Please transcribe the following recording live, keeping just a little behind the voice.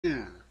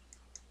Yeah,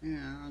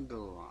 yeah, I'll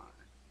go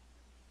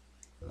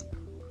live.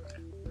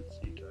 Let's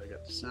see, do I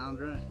got the sound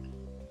right?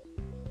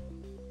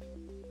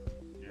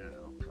 Yeah,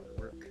 it'll probably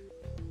work.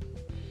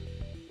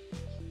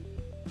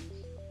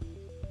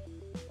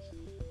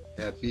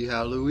 Happy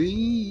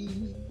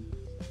Halloween!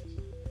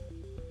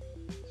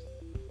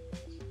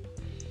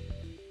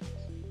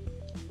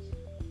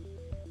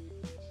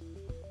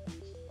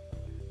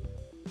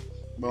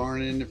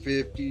 Born in the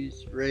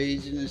 50s,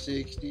 raised in the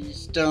 60s,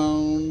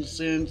 stoned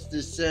since the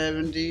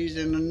 70s,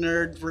 and a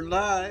nerd for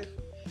life.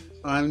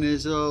 I'm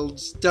this old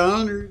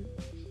stoner,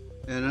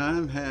 and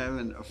I'm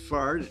having a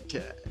fart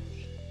attack.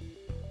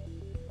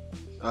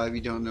 If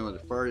you don't know what a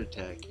fart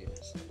attack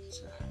is,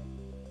 it's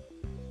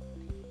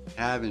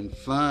having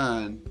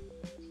fun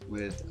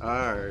with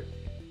art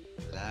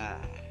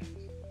live.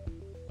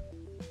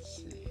 Let's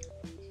see.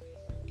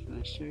 Can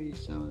I show you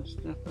some of the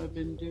stuff I've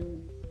been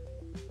doing?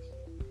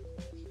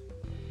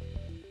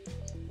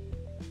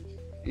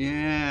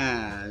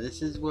 Yeah,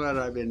 this is what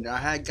I've been. I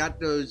had got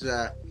those.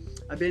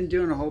 I've been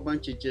doing a whole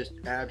bunch of just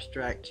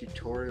abstract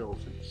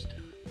tutorials and stuff.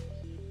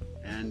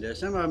 And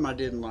some of them I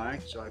didn't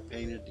like, so I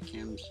painted the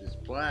canvases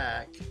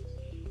black.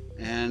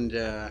 And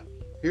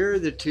here are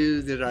the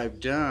two that I've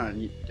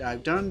done.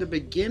 I've done the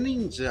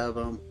beginnings of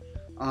them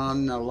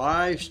on the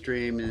live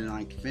stream, and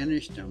I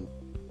finished them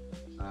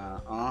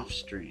off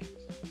stream.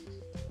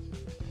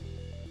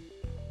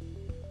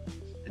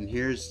 And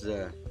here's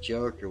the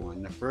Joker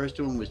one. The first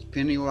one was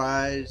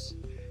Pennywise,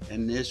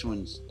 and this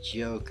one's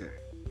Joker.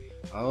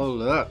 Oh,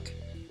 look,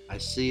 I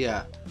see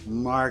a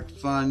Mark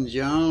Fun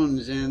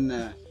Jones in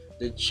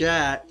the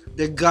chat,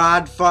 the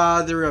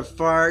godfather of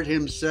fart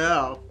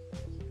himself.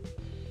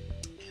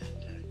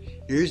 And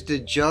here's the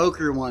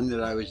Joker one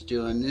that I was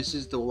doing. This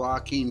is the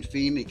Joaquin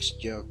Phoenix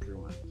Joker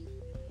one.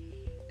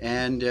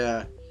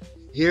 And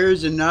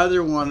here's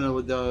another one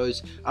of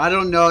those. I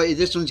don't know,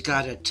 this one's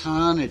got a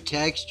ton of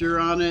texture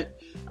on it.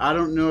 I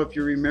don't know if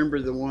you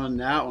remember the one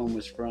that one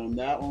was from.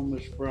 That one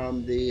was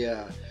from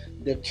the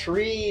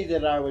tree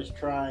that I was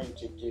trying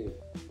to do.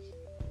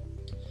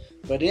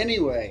 But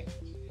anyway,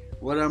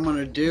 what I'm going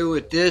to do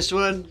with this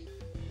one,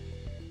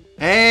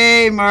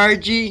 hey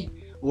Margie,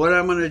 what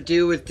I'm going to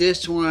do with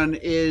this one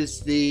is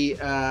the,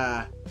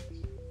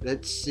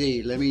 let's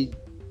see, let me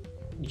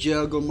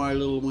juggle my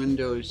little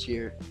windows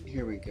here.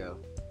 Here we go.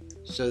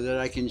 So that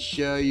I can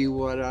show you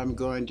what I'm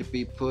going to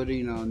be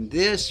putting on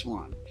this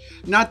one.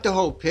 Not the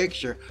whole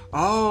picture.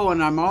 Oh,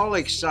 and I'm all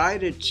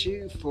excited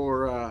too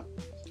for,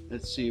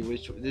 let's see,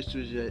 this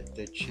was at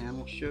the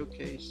channel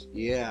showcase?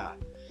 Yeah.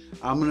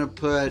 I'm going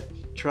to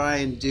try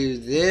and do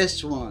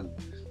this one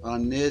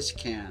on this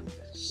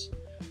canvas.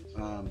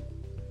 I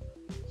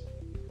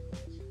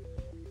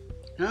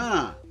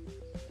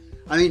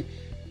mean,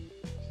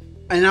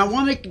 and I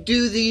want to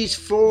do these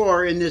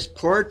four in this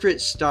portrait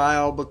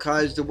style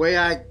because the way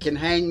I can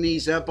hang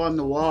these up on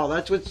the wall,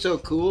 that's what's so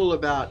cool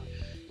about,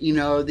 you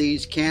know,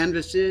 these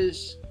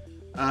canvases.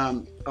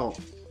 Oh,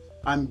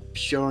 I'm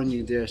showing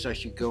you this. I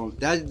should go.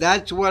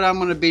 That's what I'm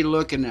going to be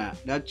looking at.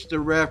 That's the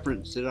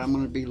reference that I'm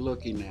going to be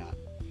looking at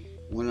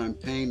when I'm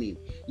painting.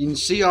 You can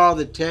see all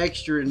the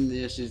texture in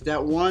this. Is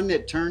that one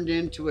that turned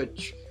into a...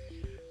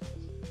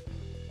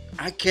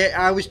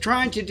 I was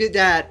trying to do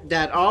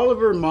that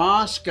Oliver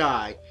Moss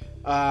guy.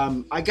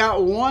 I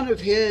got one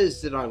of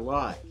his that I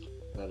liked,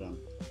 but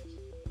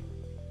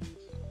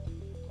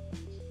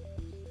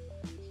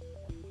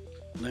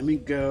let me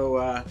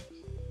go.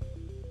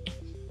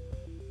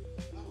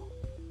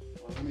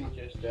 Let me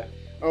just.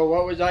 Oh,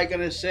 what was I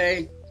gonna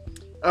say?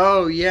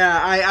 Oh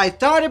yeah, I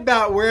thought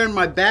about wearing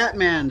my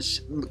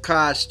Batman's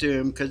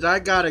costume because I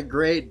got a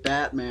great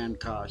Batman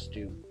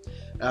costume.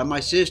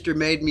 My sister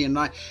made me a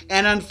nice,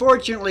 and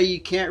unfortunately,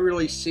 you can't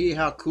really see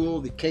how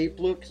cool the cape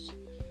looks.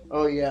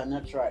 Oh yeah, and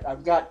that's right.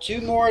 I've got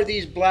two more of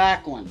these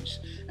black ones,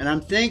 and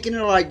I'm thinking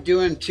of like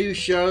doing 2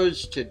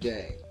 shows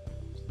today.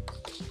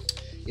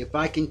 If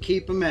I can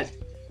keep them at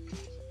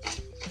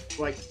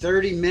like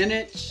 30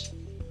 minutes.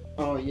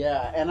 Oh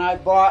yeah, and I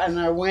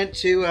went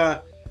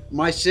to,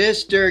 my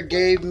sister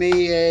gave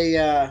me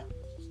a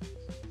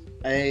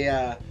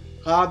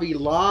Hobby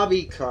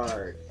Lobby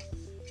card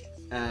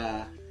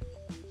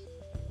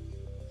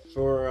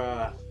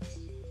for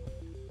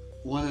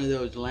one of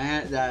those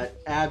that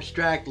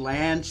abstract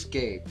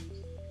landscape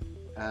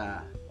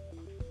that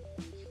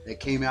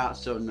came out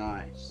so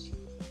nice.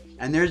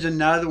 And there's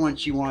another one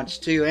she wants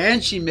too,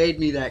 and she made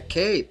me that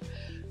cape.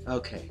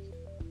 Okay,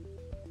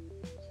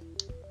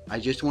 I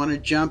just want to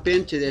jump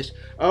into this.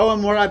 Oh,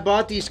 and when I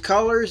bought these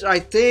colors, I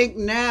think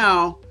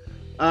now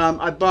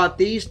I bought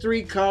these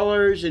 3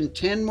 colors and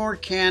 10 more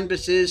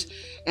canvases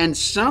and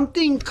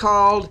something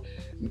called,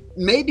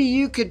 maybe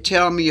you could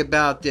tell me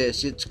about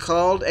this. It's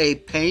called a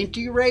paint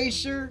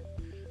eraser.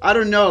 I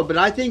don't know, but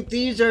I think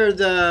these are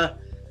the,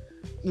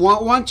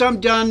 once I'm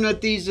done with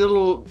these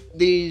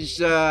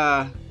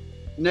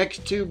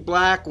next 2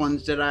 black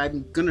ones that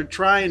I'm gonna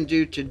try and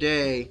do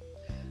today,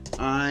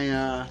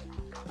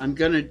 I'm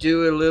gonna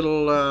do a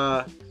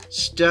little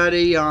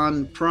study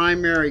on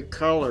primary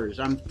colors.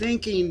 I'm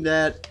thinking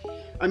that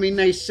I mean,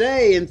 they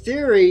say in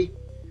theory,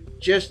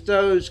 just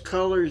those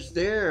colors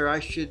there,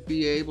 I should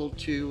be able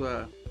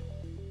to,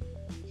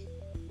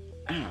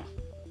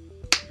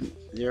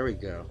 there we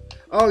go.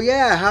 Oh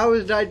yeah, how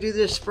did I do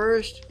this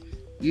first?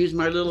 Use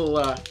my little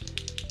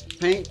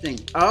paint thing.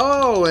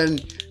 Oh, and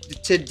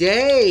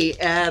today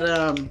at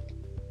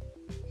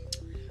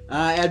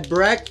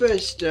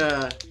breakfast,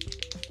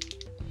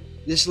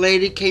 this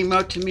lady came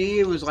up to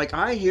me and was like,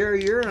 "I hear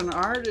you're an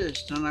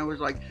artist," and I was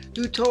like,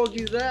 "Who told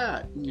you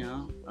that?" You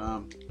know.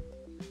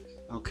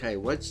 Okay,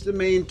 what's the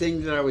main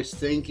thing that I was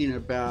thinking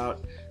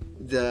about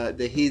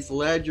the Heath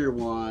Ledger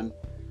one?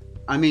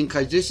 I mean,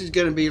 because this is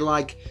going to be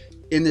like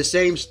in the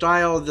same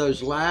style of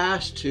those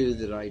last two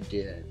that I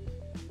did.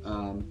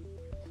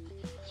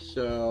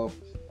 So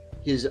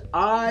his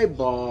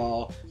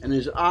eyeball and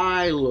his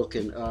eye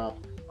looking up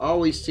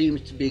always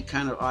seems to be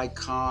kind of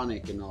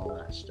iconic and all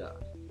that stuff.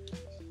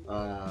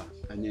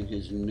 And then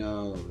his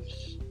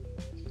nose.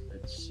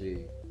 Let's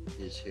see.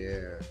 His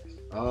hair.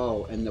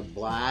 Oh, and the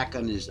black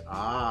on his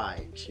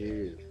eye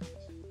too.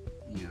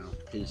 You know,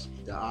 his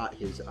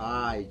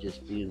eye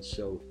just being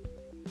so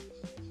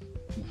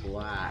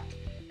black.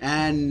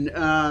 And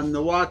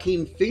the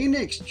Joaquin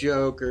Phoenix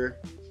Joker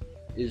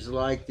is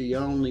like the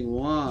only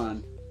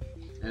one,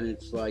 and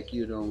it's like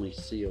you'd only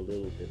see a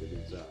little bit of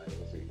his eye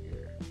over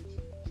here,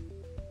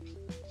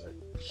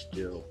 but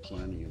still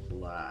plenty of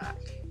black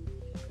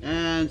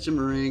and some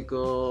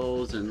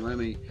wrinkles. And let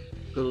me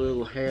put a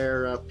little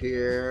hair up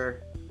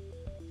here,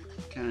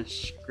 kind of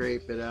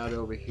scrape it out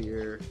over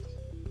here.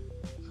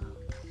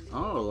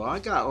 Oh, I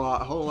got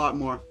a whole lot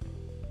more.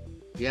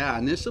 Yeah,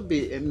 and this will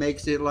be, it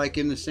makes it like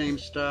in the same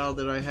style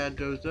that I had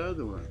those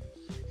other ones.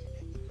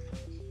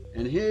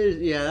 And his,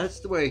 yeah, that's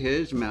the way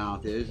his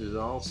mouth is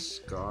all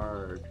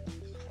scarred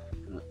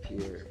up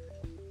here.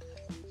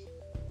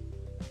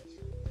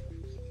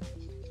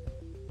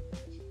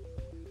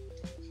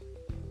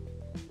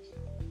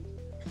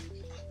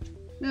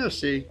 Let's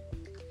see.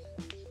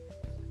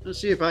 Let's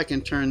see if I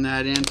can turn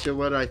that into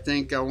what I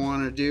think I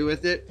want to do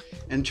with it,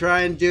 and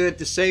try and do it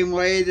the same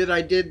way that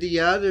I did the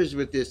others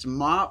with this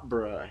mop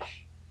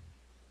brush.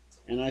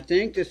 And I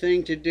think the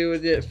thing to do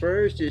with it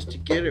first is to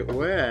get it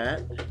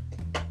wet.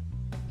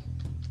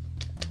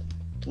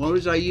 What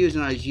was I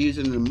using? I was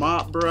using the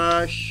mop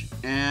brush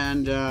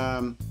and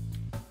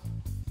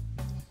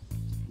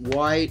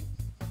white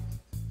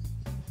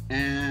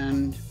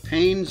and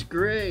Payne's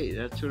Gray.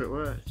 That's what it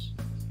was.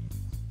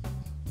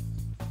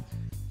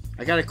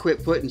 I gotta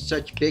quit putting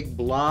such big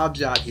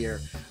blobs out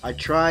here. I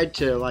tried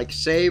to like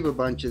save a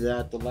bunch of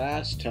that the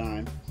last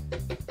time,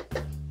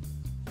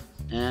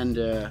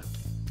 and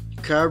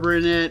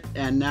covering it,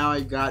 and now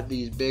I've got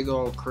these big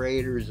old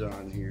craters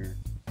on here.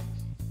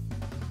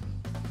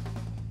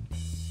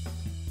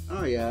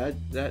 Oh yeah,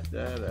 that's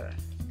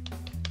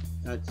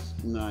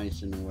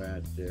nice and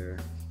wet there.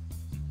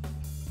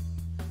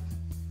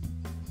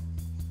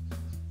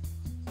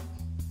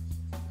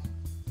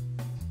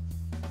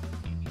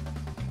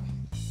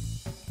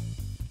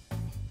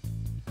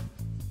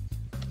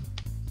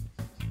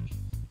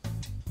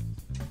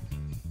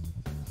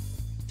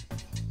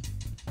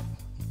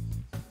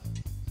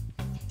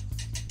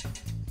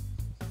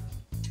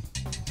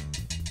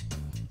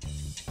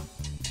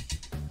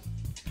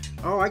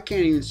 Oh, I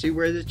can't even see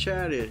where the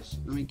chat is.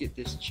 Let me get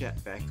this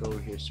chat back over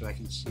here so I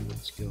can see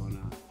what's going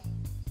on.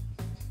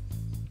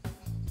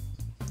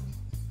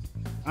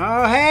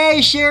 Oh,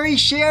 hey, Sherry.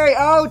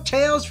 Oh,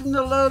 Tales from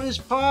the Lotus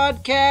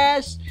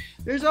podcast.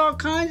 There's all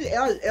kinds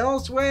of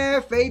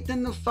elsewhere. Faith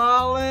in the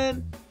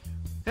Fallen.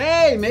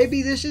 Hey,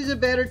 maybe this is a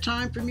better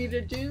time for me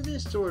to do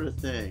this sort of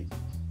thing.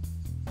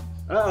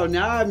 Uh-oh,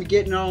 now I'm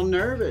getting all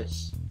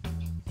nervous.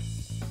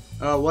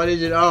 Oh, what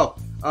is it? Oh.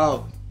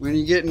 When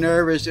you get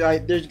nervous,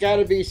 there's got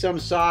to be some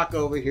sock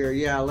over here.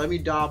 Yeah, let me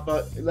dop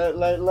up.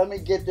 Let me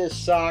get this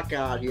sock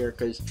out here,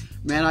 because,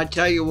 man, I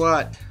tell you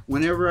what,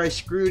 whenever I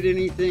screwed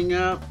anything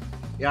up,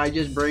 yeah, I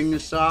just bring the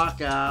sock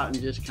out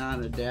and just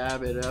kind of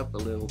dab it up a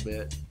little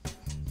bit.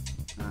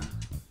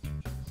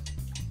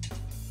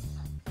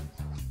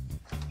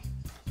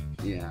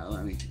 Yeah,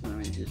 let me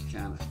just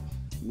kind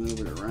of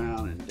move it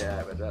around and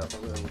dab it up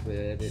a little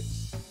bit.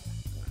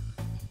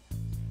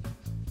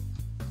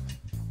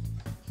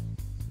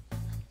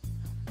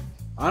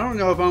 I don't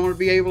know if I'm going to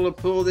be able to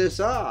pull this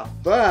off,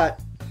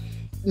 but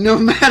no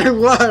matter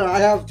what, I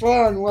have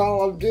fun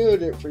while I'm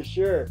doing it for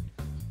sure.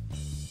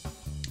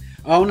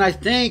 Oh, and I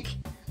think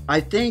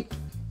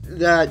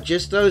that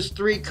just those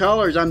three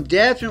colors, I'm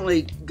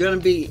definitely going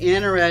to be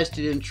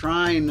interested in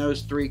trying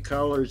those three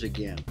colors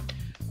again.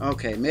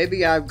 Okay,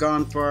 maybe I've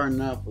gone far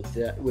enough with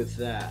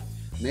that.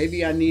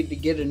 Maybe I need to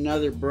get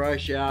another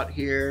brush out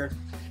here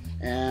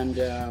and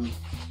a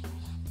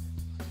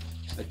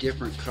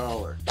different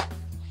color.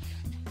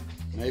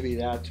 Maybe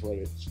that's what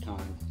it's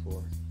time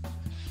for.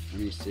 Let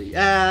me see.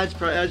 Yeah,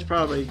 that's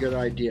probably a good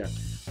idea.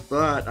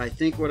 But I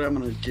think what I'm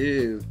going to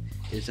do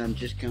is I'm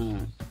just going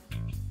to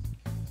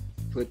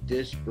put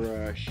this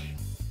brush,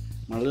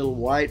 my little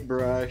white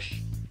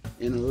brush,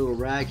 in a little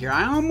rag here.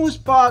 I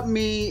almost bought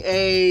me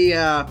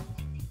a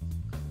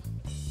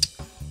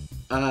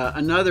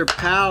another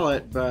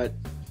palette, but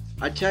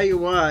I tell you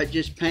what,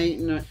 just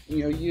painting,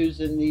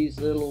 using these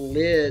little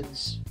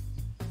lids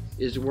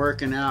is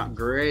working out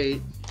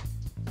great.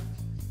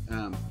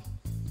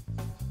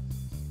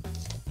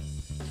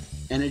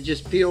 And it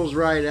just peels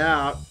right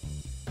out.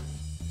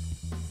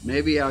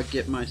 Maybe I'll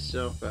get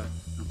myself a,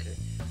 okay.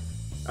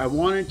 I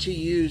wanted to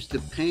use the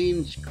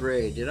Payne's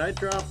Gray. Did I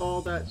drop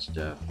all that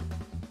stuff?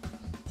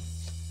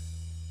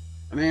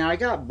 I mean, I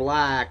got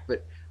black,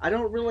 but I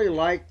don't really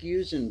like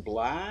using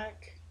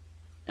black.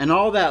 And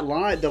all that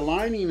the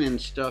lining and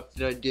stuff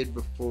that I did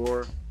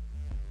before.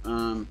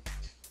 Did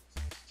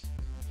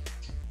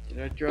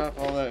I drop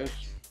all that?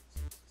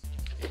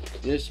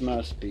 This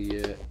must be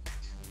it.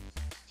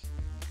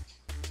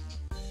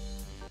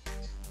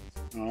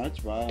 Oh, that's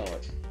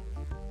violet.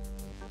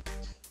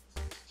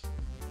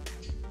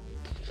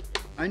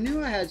 I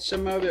knew I had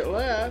some of it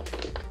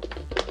left.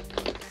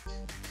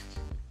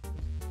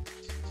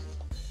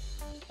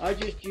 I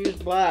just use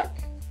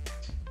black.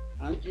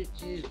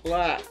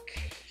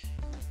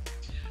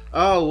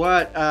 Oh,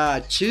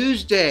 what?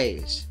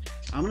 Tuesdays.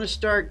 I'm gonna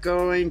start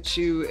going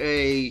to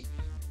a.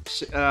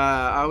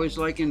 I was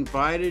like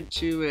invited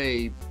to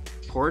a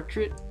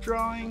portrait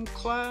drawing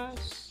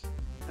class.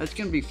 That's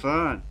gonna be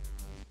fun.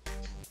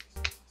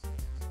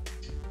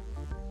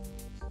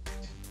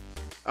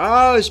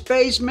 Oh,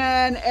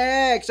 Spaceman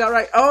X. All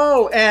right.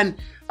 Oh, and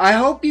I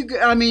hope you.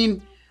 I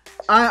mean,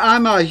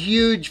 I'm a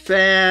huge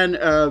fan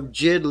of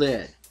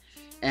Jidlid,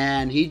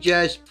 and he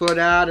just put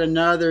out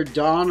another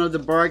Dawn of the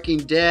Barking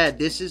Dead.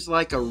 This is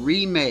like a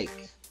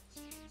remake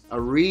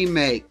of.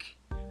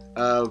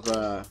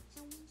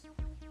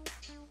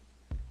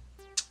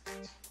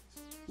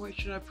 What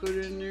should I put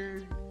in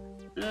there?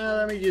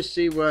 Let me just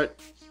see what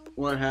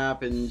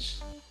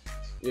happens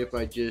if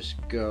I just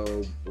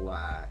go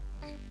black.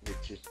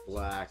 With just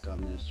black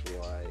on this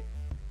white.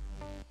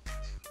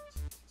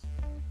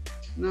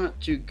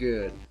 Not too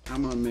good.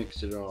 I'm gonna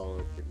mix it all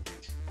up in here.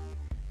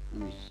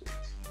 Let me see.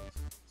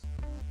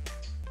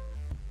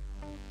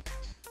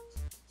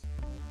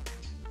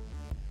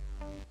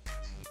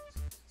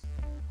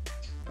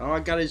 Oh, I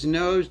got his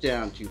nose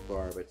down too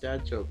far, but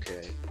that's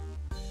okay.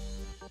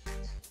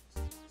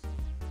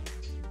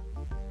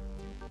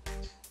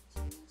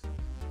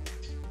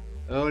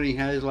 Oh, and he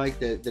has like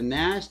the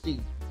nasty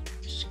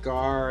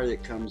scar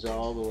that comes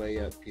all the way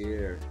up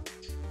here.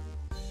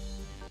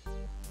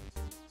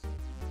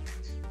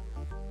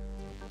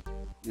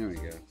 There we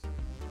go.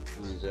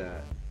 How's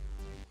that?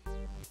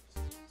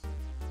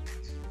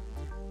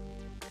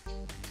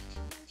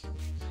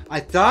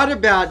 I thought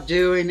about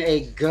doing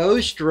a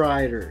Ghost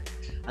Rider.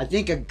 I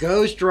think a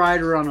Ghost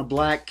Rider on a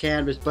black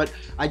canvas, but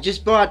I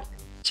just bought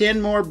 10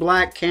 more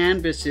black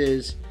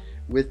canvases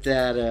with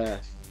that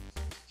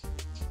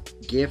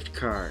gift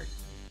card.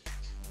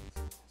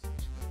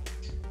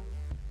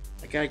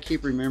 Gotta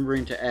keep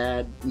remembering to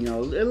add,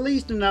 at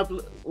least enough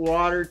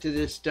water to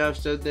this stuff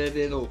so that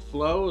it'll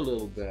flow a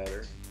little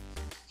better.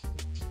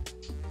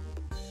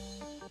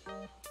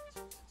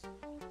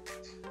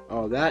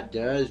 Oh, that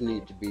does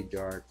need to be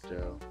dark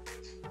though.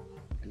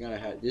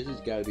 This has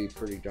got to be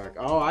pretty dark.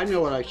 Oh, I know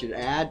what I should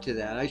add to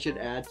that. I should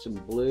add some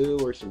blue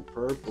or some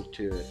purple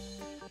to it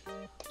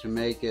to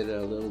make it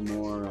a little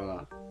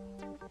more.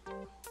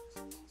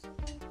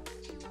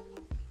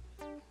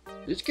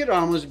 This could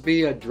almost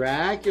be a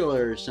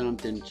Dracula or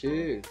something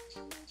too.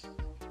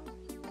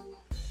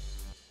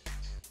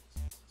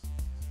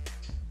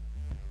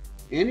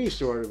 Any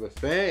sort of a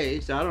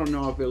face. I don't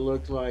know if it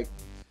looked like,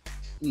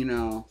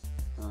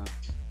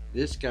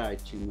 this guy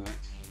too much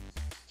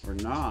or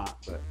not,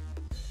 but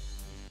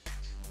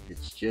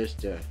it's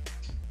just a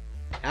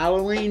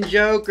Halloween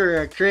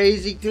Joker, a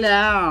crazy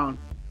clown.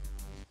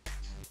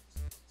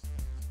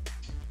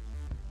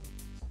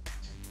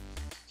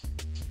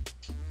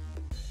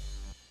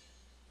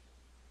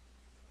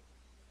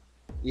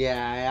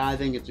 Yeah, I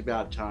think it's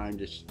about time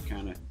to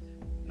kind of.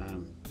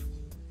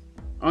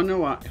 Oh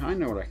no, I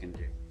know what I can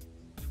do.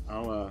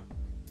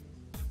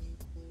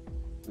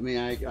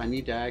 I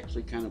need to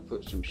actually kind of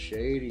put some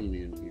shading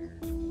in here.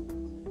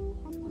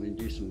 Let me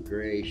do some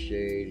gray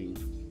shading.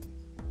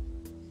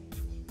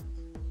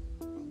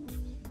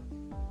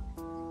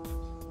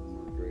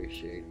 More gray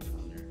shading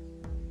on there.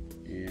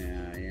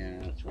 Yeah,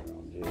 that's what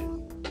I'll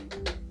do.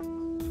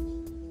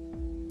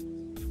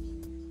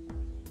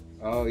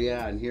 Oh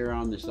yeah, and here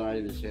on the side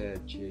of his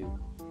head too.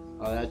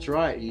 Oh, that's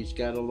right, he's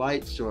got a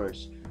light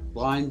source.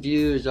 Blind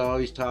View is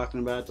always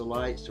talking about the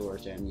light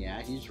source, and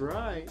yeah, he's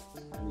right.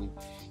 I mean,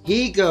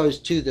 he goes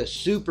to the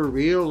super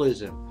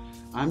realism.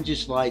 I'm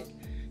just like,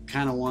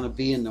 kind of want to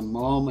be in the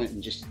moment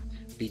and just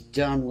be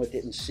done with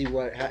it and see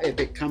if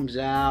it comes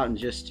out and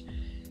just,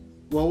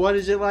 well, what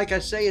is it like I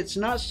say? It's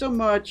not so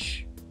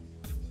much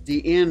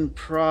the end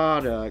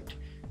product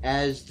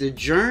as the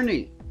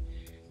journey.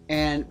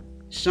 And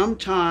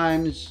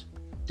sometimes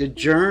the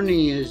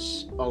journey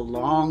is a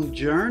long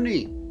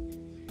journey,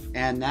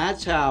 and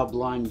that's how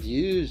blind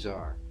views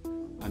are.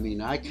 I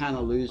mean, I kind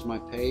of lose my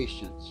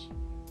patience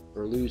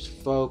or lose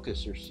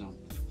focus or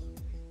something,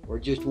 or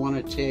just want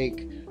to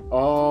take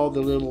all the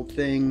little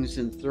things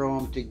and throw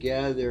them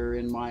together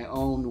in my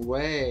own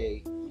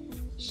way,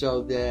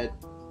 so that,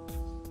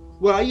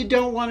 well, you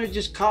don't want to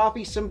just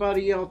copy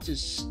somebody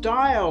else's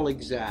style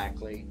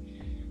exactly,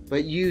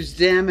 but use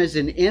them as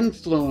an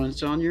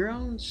influence on your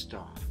own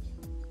style.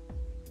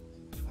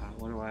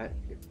 What do I...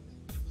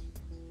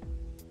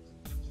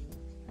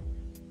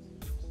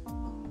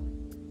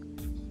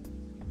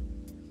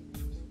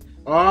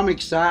 Oh, I'm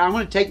excited. I'm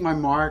going to take my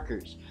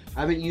markers. I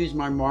haven't used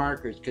my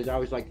markers because I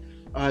was like,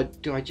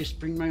 do I just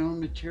bring my own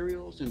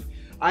materials? And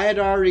I had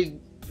already,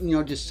 you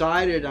know,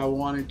 decided I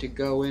wanted to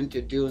go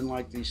into doing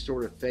like these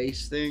sort of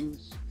face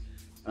things.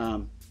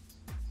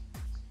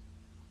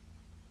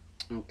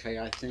 Okay,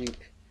 I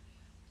think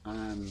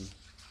uh-oh,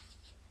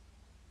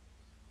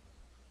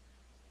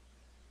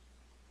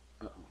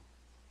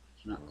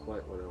 it's not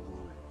quite what I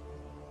wanted.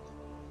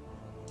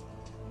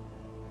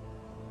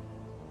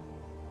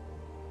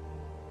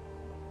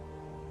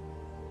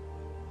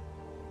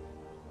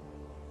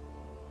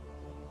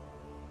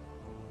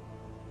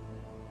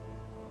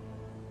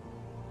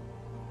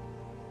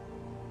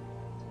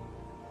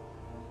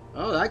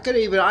 Oh, I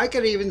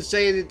could even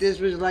say that this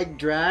was like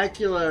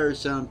Dracula or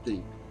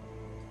something.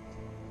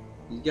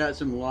 He's got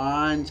some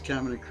lines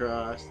coming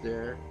across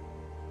there,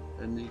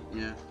 doesn't he?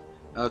 Yeah.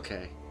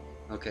 Okay.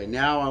 Okay,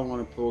 now I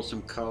want to pull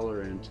some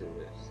color into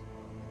this.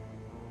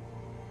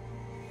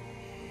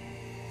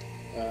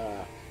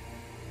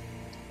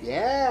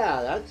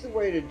 Yeah, that's the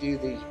way to do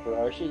these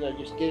brushes. I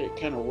just get it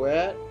kind of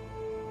wet,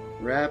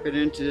 wrap it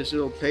into this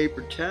little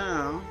paper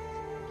towel,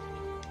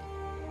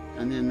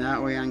 and then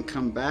that way I can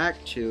come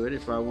back to it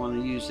if I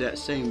want to use that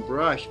same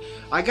brush.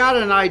 I got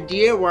an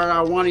idea where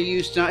I want to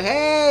use some...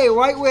 Hey,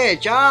 White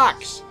Witch,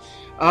 Ox!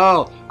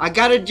 Oh, I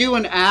got to do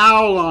an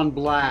owl on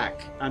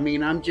black. I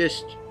mean, I'm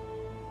just...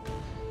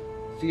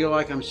 feel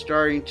like I'm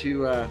starting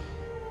to...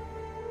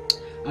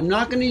 I'm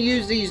not going to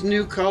use these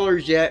new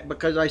colors yet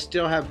because I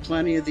still have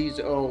plenty of these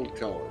old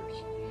colors.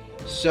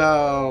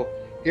 So,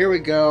 here we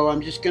go.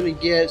 I'm just going to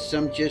get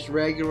some just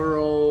regular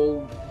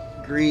old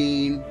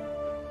green.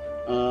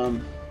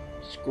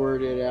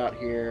 Squirt it out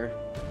here.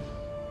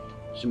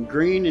 Some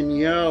green and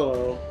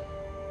yellow.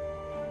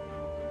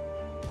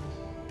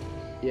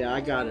 Yeah, I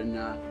got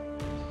enough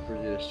for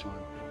this one.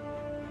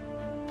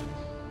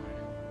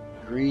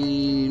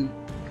 Green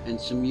and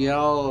some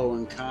yellow,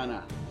 and kind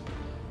of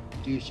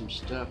do some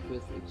stuff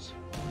with its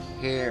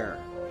hair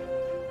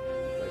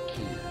if I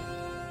can.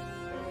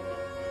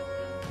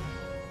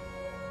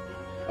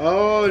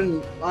 Oh,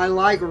 and I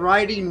like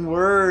writing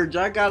words.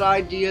 I got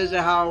ideas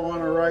of how I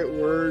want to write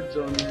words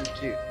on there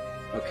too.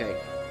 Okay,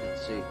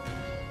 let's see.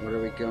 What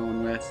are we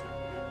going with?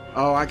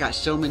 Oh, I got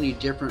so many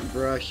different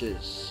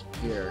brushes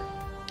here.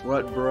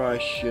 What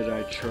brush should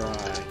I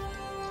try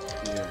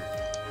here?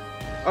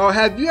 Oh,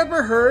 have you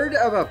ever heard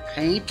of a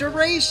paint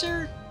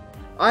eraser?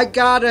 I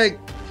got a...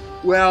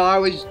 Well, I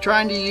was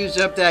trying to use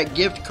up that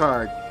gift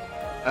card.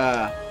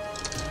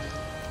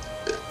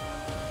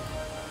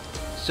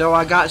 So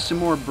I got some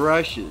more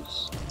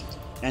brushes.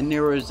 And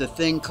there was a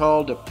thing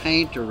called a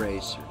paint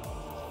eraser.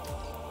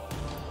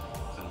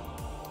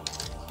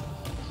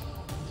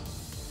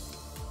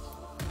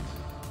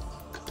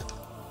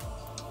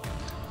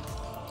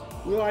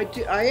 Well,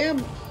 I am...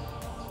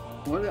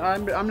 What,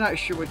 I'm not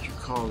sure what you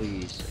call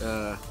these.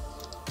 That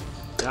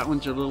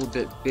one's a little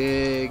bit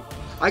big.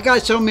 I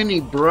got so many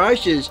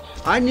brushes.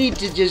 I need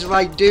to just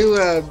like do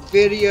a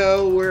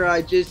video where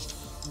I just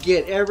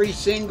get every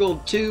single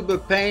tube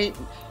of paint,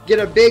 get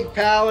a big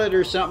palette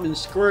or something and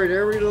squirt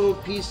every little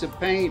piece of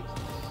paint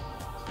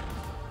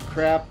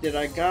crap that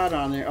I got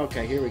on there.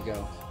 Okay, here we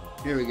go.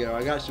 Here we go.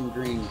 I got some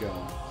green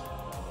going.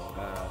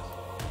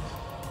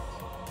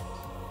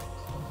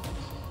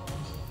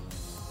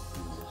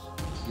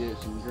 Get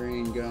some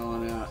green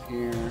going out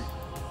here.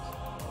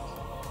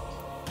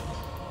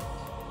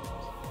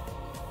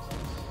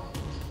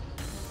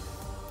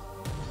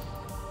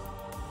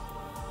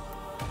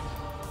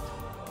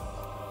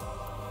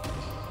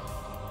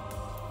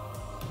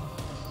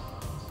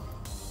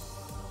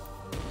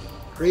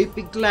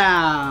 Creepy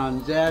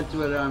clowns, that's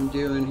what I'm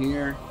doing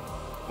here.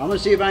 I'm gonna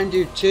see if I can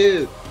do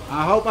two.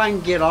 I hope I can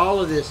get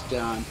all of this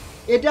done.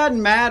 It doesn't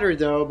matter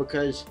though,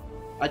 because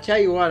I tell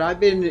you what, I've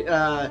been,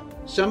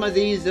 some of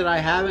these that I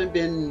haven't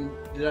been,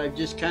 that I've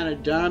just kind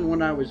of done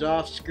when I was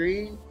off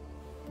screen,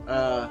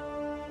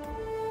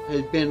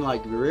 has been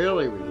like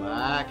really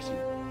relaxing.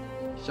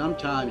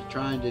 Sometimes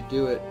trying to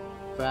do it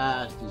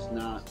fast is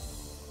not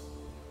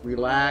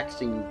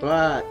relaxing,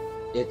 but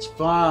it's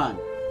fun.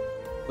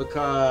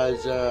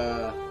 Because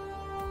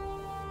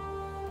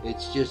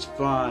it's just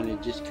fun.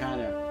 It just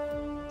kind of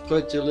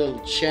puts a little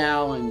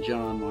challenge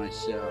on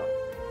myself.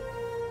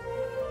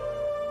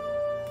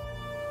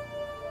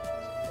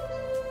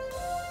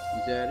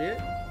 Is that it?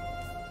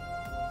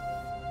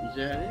 Is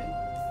that it?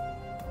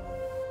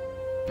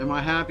 Am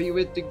I happy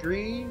with the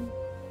green?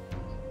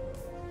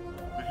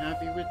 Am I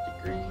happy with the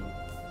green?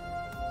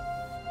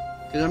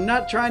 Because I'm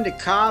not trying to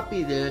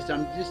copy this.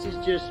 This is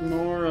just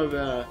more of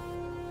a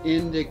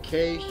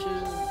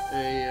indication,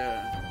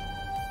 a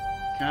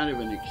kind of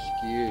an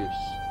excuse.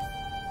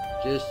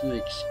 Just an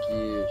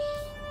excuse.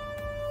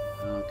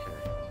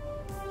 Okay.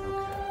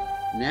 Okay.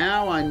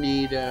 Now I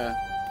need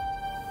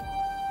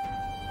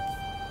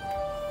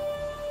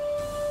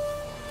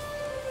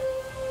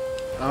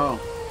oh,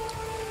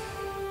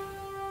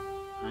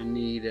 I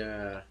need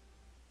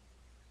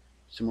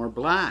some more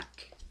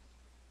black.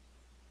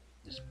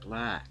 This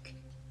black.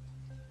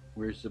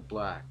 Where's the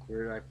black?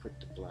 Where did I put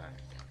the black?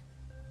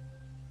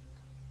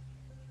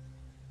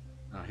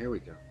 Oh, here we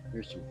go.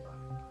 Here's some black.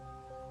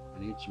 I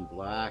need some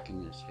black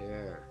in this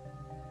hair.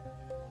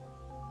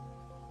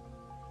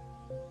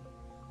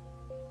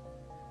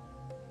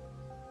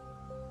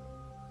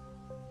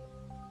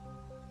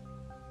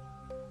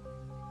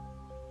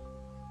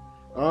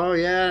 Oh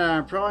yeah,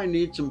 I probably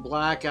need some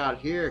black out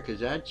here because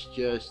that's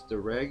just the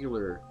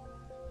regular,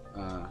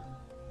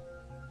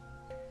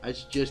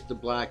 that's just the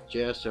black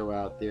gesso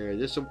out there.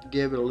 This will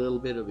give it a little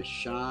bit of a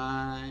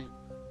shine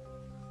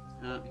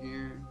out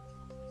here.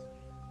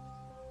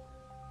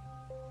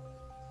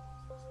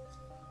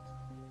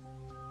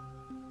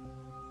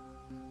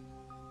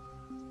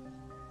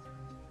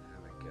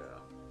 There we go.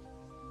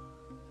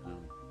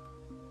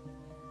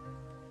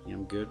 Yeah,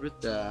 I'm good with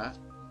that.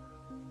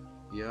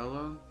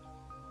 Yellow.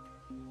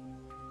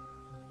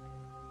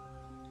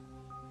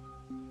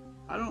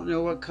 I don't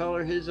know what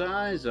color his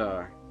eyes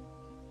are.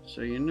 So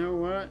you know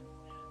what?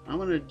 I'm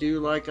going to do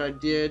like I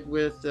did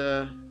with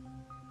that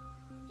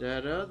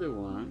other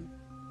one.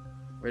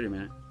 Wait a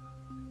minute.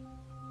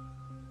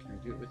 Can I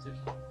do it with this?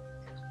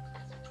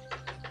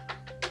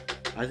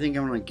 I think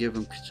I'm going to give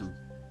him some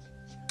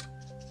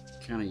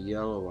kind of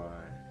yellow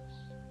eyes.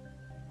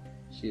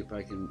 See if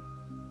I can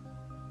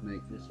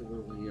make this a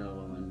little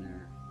yellow in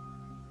there.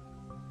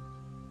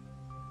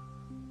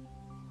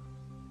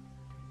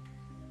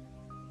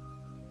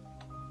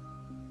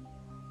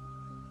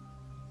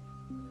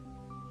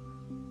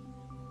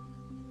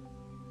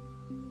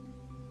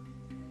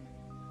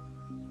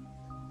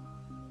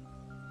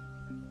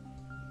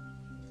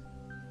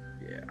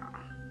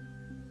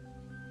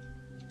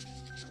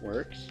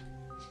 Works.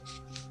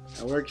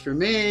 That works for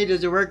me.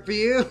 Does it work for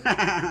you?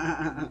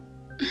 Ha!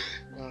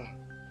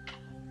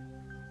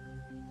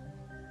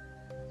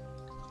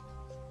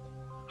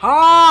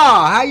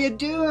 How you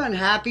doing?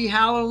 Happy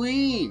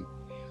Halloween.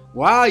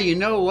 Wow, you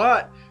know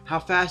what? How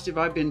fast have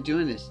I been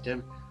doing this,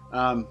 Tim?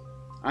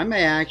 I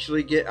may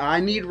actually I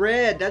need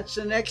red. That's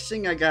the next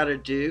thing I gotta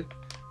do.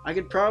 I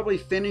could probably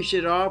finish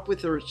it off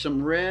with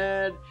some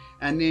red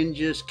and then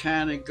just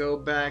kind of go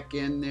back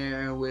in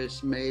there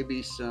with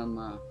maybe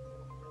some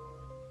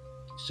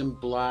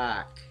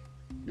black.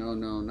 No,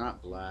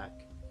 not black.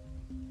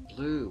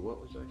 Blue.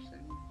 What was I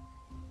saying?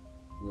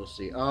 We'll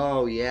see.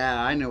 Oh,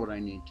 yeah, I know what I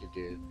need to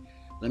do.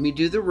 Let me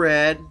do the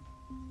red.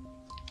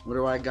 What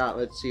do I got?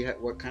 Let's see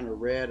what kind of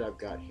red I've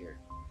got here.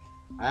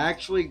 I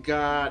actually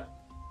got...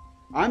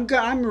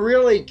 I'm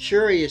really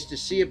curious to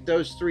see if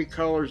those three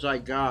colors I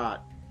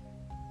got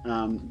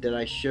that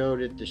I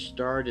showed at the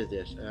start of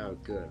this. Oh,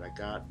 good. I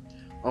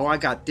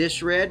got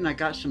this red and I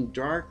got some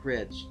dark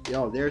reds.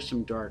 Oh, there's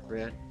some dark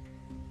red.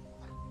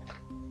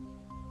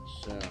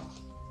 So,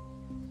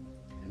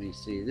 let me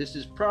see. This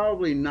is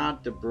probably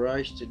not the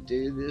brush to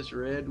do this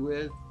red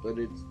with, but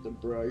it's the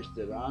brush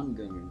that I'm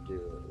going to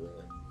do it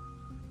with.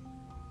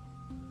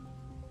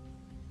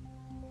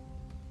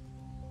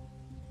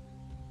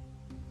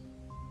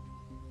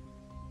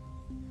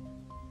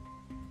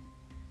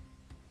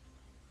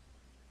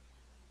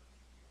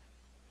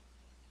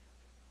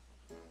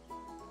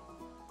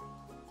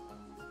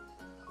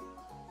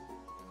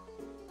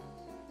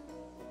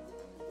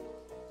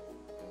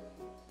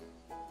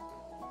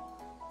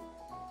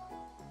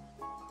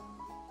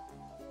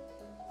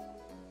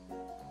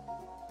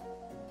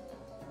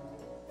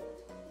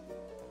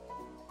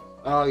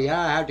 Oh yeah,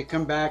 I have to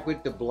come back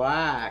with the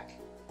black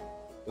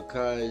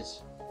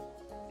because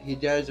he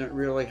doesn't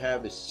really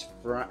have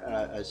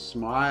a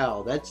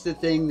smile. That's the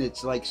thing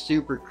that's like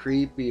super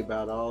creepy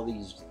about all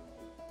these,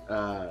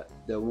 the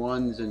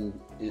ones in,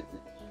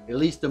 at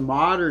least the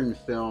modern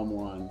film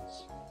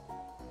ones.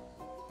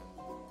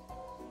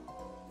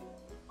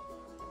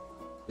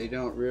 They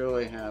don't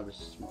really have a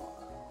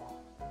smile.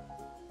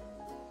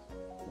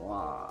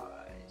 Why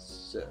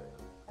so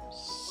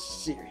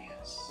serious?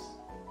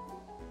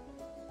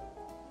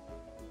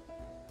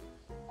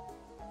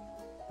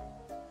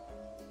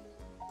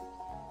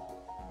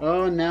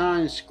 Oh, now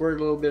I squirt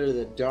a little bit of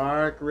the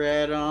dark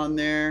red on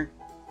there.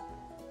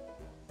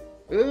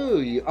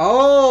 Ooh,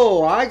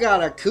 oh, I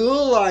got a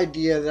cool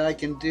idea that I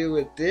can do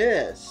with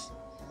this.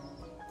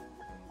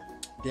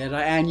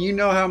 And you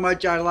know how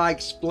much I like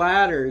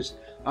splatters.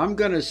 I'm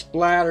going to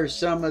splatter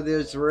some of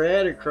this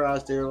red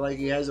across there like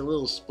he has a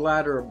little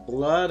splatter of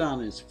blood on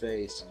his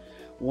face.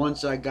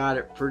 Once I got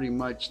it pretty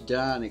much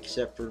done,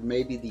 except for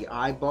maybe the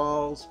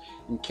eyeballs.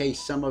 In case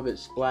some of it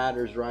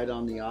splatters right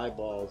on the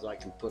eyeballs, I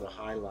can put a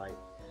highlight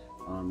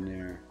on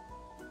there.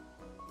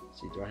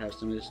 Let's see, do I have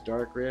some of this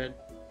dark red?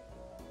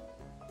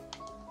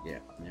 Yeah,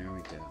 there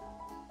we go.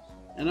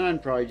 And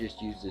I'd probably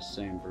just use this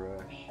same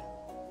brush.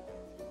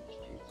 Just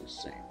use the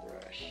same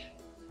brush.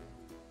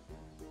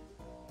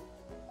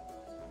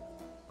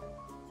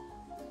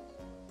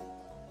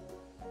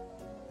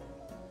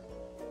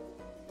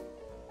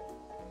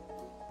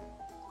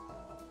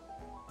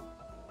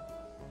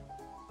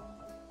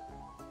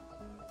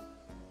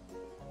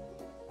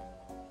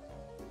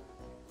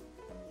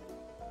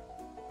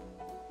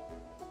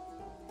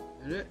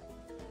 Is it?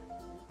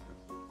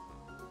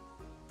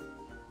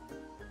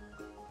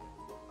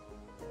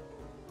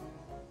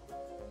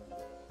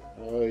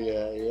 Oh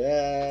yeah,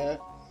 yeah.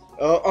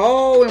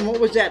 Oh, and what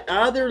was that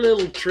other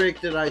little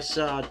trick that I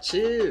saw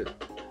too?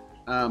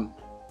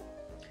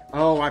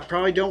 Oh, I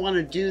probably don't want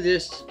to do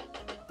this.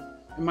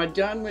 Am I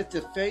done with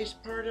the face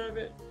part of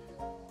it?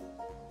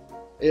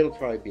 It'll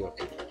probably be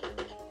okay.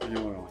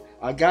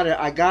 I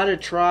gotta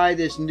try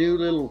this new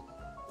little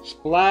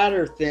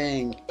splatter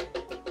thing.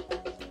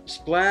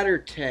 Splatter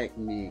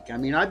technique. I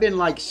mean, I've been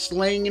like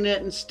slinging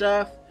it and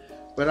stuff,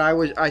 but I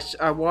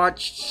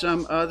watched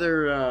some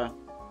other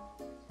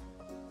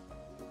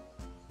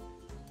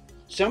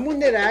someone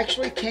that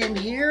actually came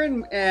here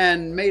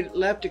and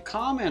left a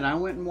comment. I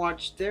went and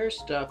watched their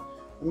stuff.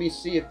 Let me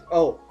see if,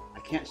 oh, I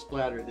can't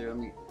splatter there. Let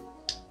me,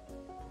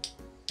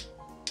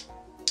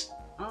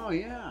 oh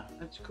yeah,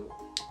 that's cool.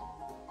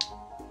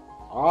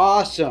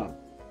 Awesome.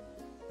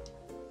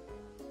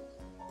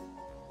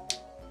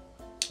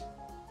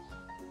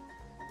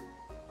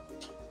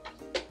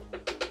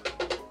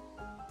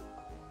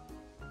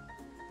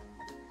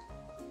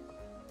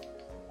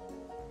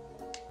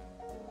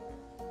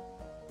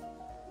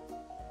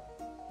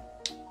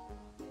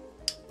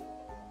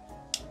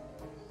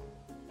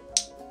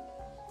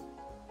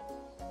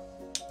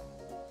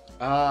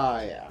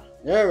 Ah, yeah.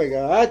 There we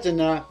go. That's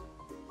enough.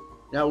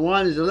 That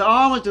one is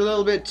almost a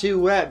little bit too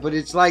wet, but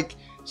it's like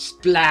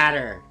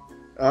splatter.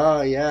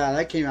 Oh, yeah.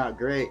 That came out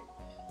great.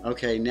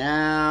 Okay,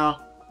 now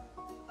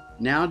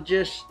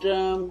just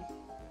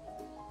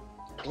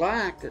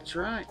black. That's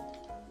right.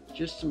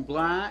 Just some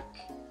black.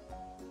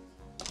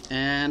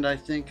 And I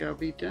think I'll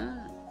be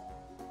done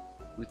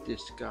with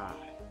this guy.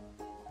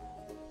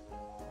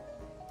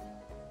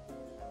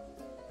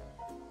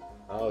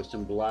 Oh,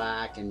 some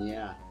black and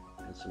yeah.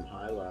 And some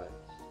highlights.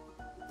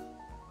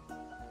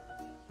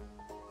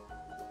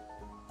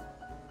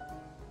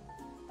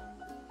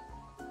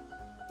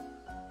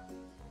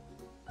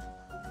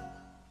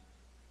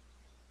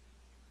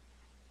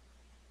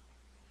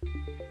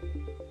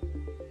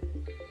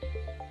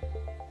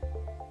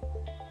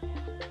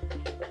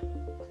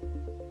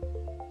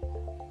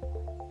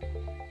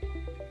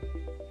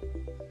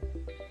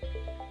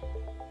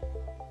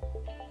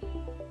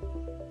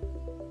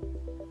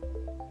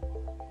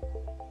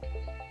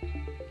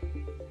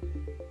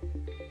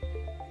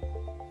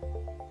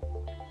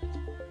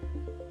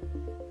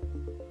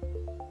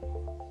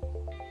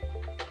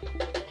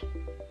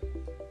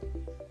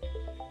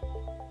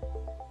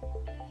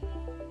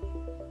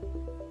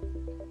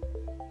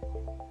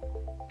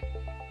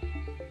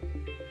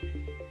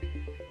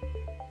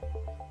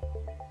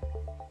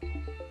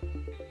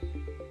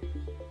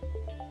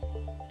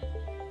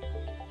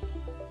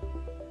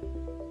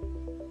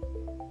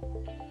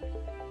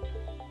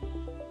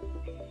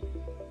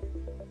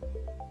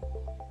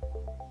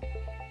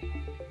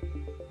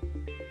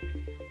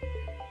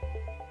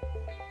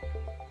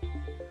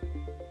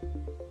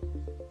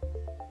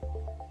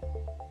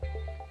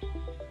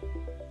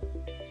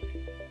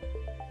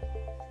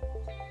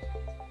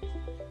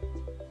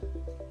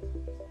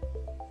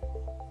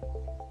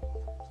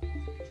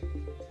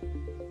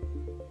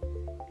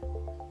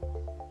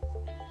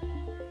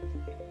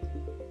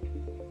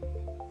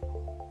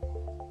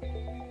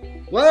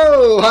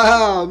 Whoa!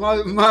 Wow!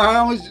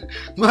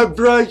 My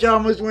brush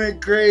almost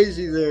went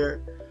crazy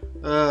there.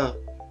 I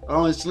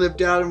almost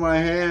slipped out of my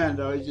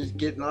hand. I was just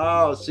getting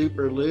all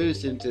super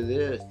loose into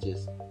this.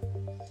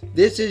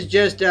 This is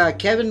just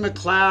Kevin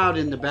MacLeod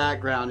in the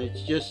background.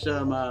 It's just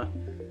some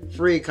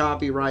free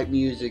copyright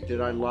music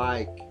that I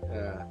like.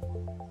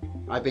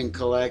 I've been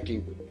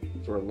collecting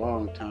for a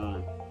long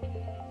time.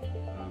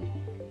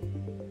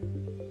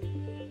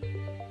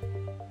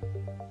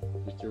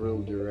 Just a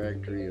little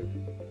directory of.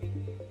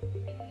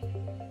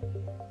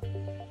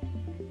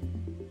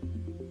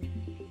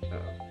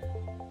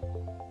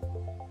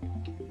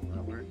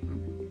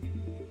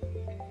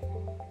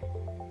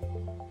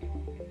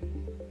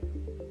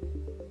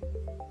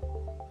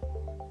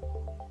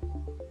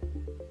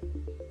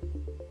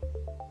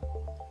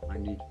 I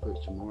need to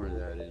put some more of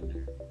that in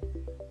there.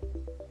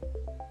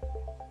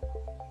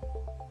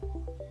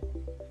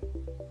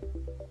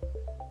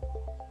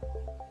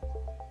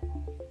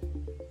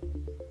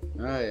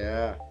 Oh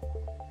yeah,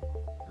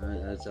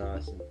 that's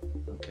awesome.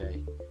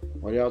 Okay,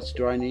 what else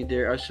do I need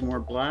there? Oh, some more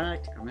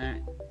black. I'm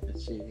at.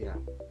 Let's see. Yeah,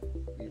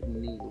 you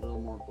need a little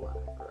more black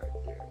right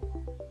there.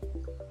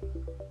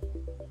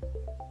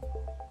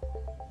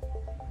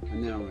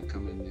 And then I'm gonna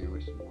come in there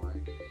with some white.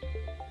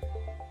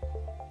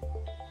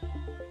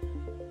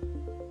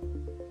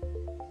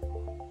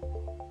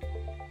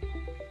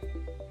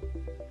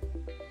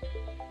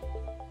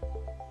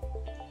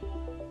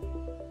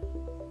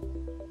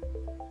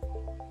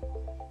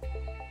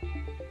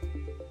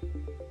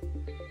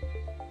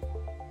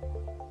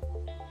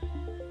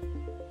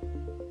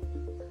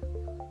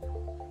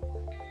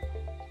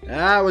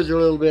 That was a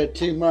little bit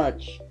too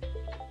much.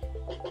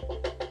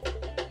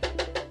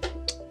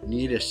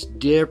 Need a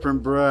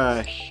different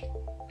brush.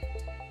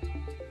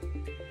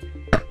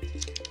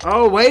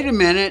 Oh, wait a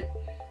minute.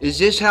 Is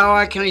this how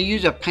I can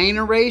use a paint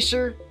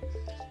eraser?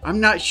 I'm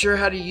not sure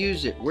how to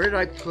use it. Where did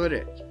I put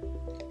it?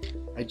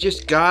 I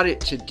just got it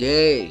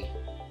today.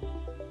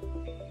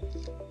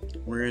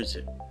 Where is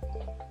it?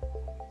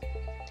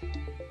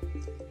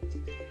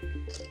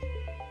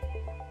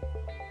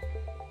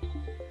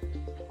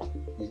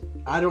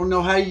 I don't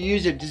know how to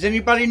use it. Does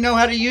anybody know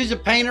how to use a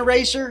paint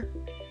eraser?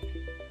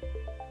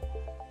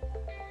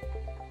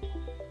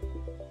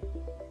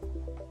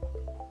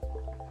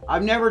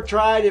 I've never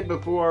tried it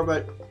before,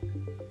 but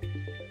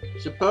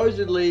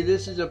supposedly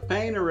this is a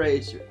paint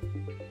eraser.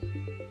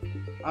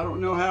 I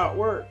don't know how it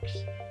works.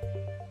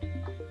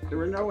 There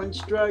were no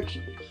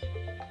instructions.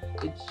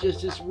 It's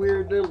just this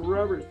weird little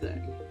rubber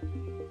thing.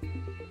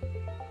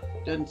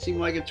 Doesn't seem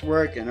like it's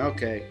working.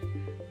 Okay.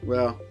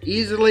 Well,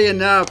 easily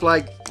enough,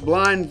 like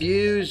Blind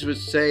Views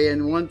was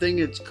saying, one thing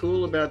that's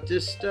cool about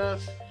this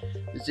stuff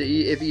is that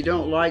if you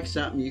don't like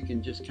something, you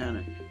can just kind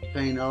of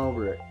paint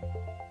over it.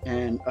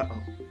 And,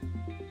 uh-oh.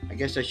 I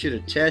guess I should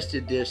have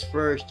tested this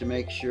first to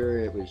make sure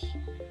it was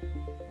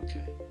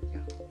okay.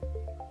 Yeah.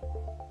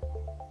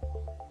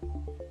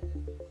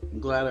 I'm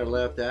glad I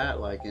left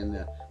that like in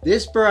the.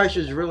 This brush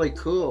is really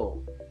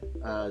cool.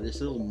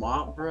 This little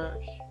mop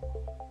brush.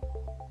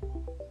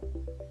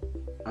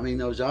 I mean,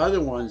 those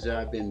other ones that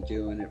I've been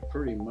doing it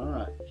pretty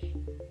much.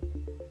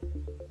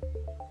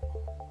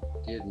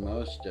 Did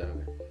most of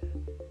it.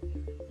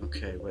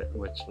 Okay,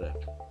 what's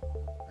left?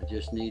 I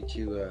just need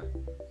to.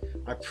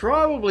 I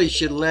probably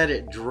should let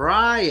it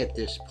dry at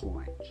this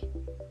point.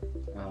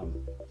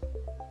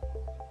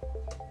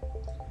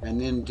 And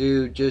then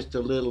do just a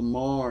little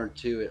more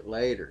to it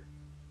later.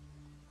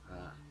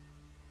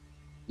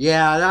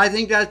 Yeah, I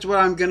think that's what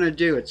I'm going to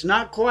do. It's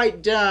not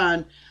quite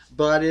done,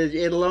 but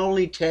it'll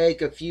only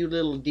take a few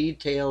little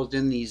details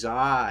in these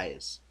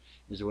eyes,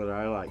 is what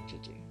I like to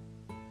do.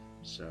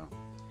 So,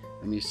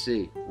 let me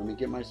see. Let me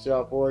get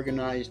myself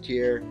organized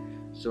here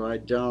so I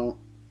don't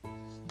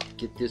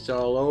get this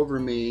all over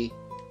me.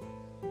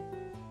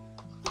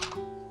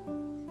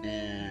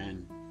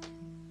 And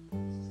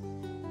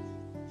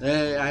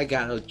I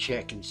gotta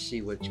check and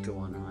see what's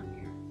going on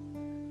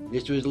here.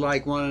 This was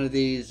like one of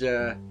these,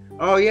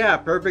 oh yeah,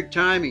 perfect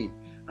timing.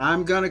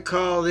 I'm gonna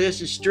call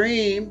this a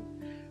stream,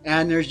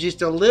 and there's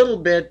just a little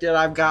bit that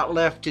I've got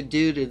left to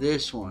do to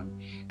this one.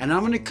 And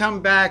I'm gonna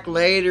come back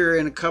later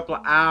in a couple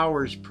of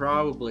hours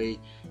probably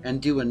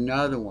and do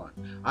another one.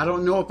 I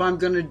don't know if I'm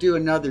gonna do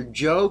another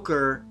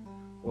Joker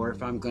or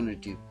if I'm gonna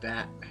do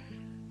Batman.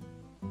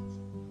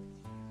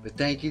 But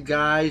thank you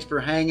guys for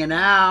hanging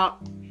out.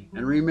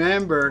 And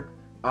remember,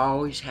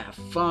 always have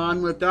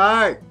fun with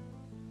art.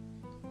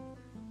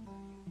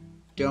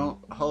 Don't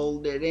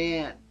hold it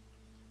in.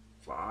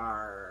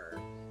 Far.